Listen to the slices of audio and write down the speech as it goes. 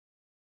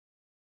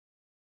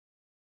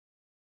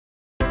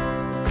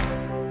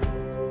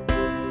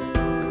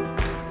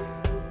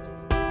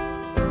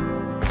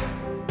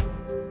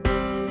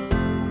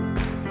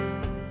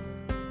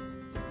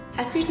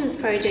HackVision's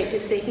project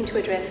is seeking to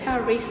address how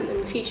recent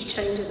and future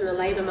changes in the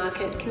labour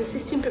market can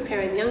assist in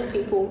preparing young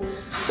people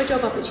for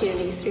job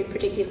opportunities through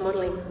predictive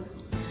modelling.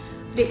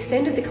 We've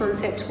extended the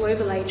concept to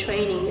overlay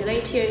training and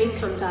ATO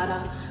income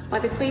data by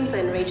the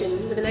Queensland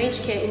region with an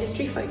aged care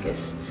industry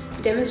focus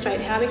to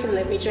demonstrate how we can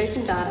leverage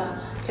open data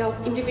to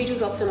help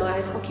individuals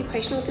optimise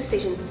occupational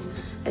decisions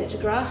and at a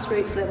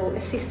grassroots level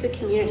assist the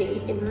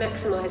community in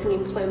maximising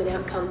employment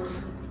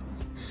outcomes.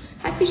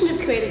 HackVision have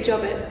created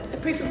Jobit, a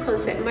proof of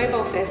concept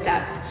mobile first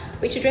app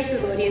which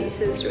addresses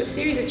audiences through a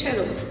series of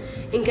channels,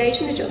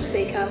 engaging the job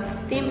seeker,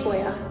 the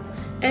employer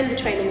and the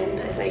training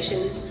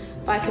organisation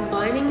by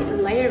combining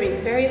and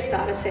layering various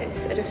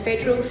datasets at a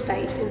federal,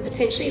 state and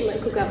potentially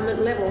local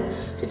government level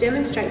to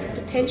demonstrate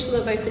the potential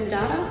of open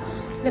data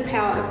and the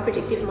power of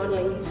predictive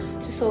modelling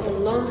to solve a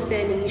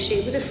long-standing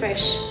issue with a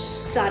fresh,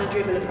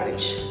 data-driven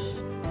approach.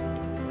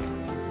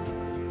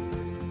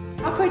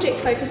 Our project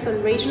focused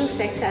on regional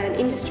sector and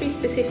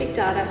industry-specific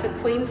data for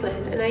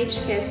Queensland and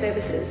aged care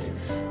services,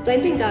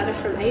 blending data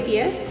from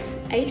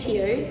ABS,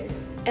 ATO,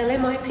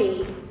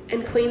 LMIP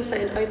and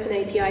Queensland Open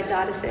API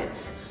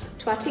datasets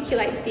to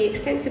articulate the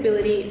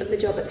extensibility of the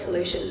Jobit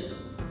solution.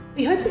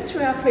 We hope that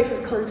through our proof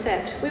of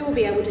concept, we will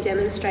be able to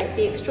demonstrate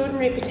the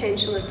extraordinary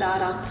potential of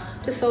data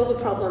to solve a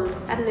problem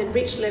at an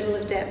enriched level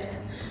of depth.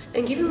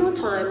 And given more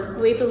time,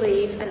 we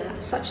believe an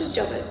app such as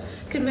Jobit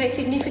could make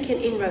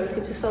significant inroads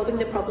into solving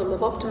the problem of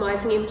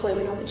optimising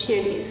employment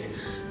opportunities,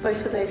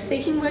 both for those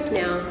seeking work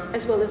now,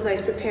 as well as those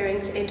preparing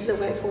to enter the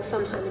workforce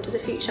sometime into the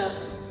future.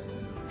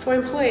 For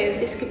employers,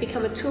 this could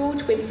become a tool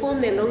to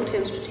inform their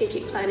long-term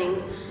strategic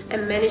planning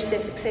and manage their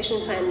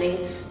succession plan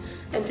needs.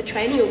 And for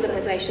training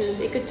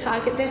organisations, it could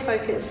target their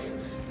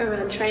focus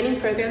around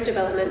training program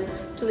development,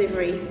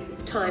 delivery,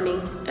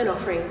 timing and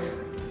offerings.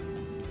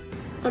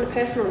 On a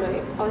personal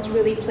note, I was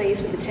really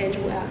pleased with the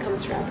tangible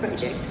outcomes for our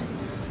project,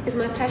 as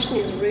my passion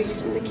is rooted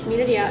in the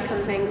community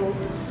outcomes angle,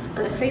 and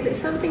I see that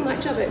something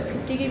like Jobit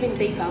could dig even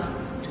deeper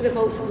to the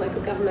vaults of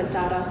local government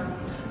data,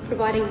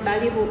 providing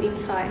valuable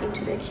insight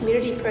into their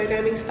community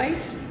programming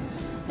space,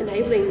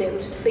 enabling them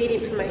to feed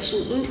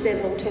information into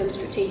their long-term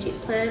strategic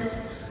plan,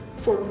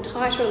 form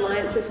tighter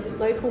alliances with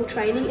local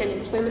training and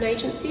employment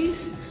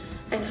agencies,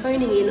 and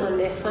honing in on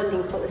their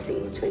funding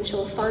policy to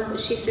ensure funds are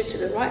shifted to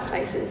the right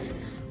places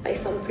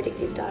based on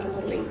predictive data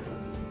modelling.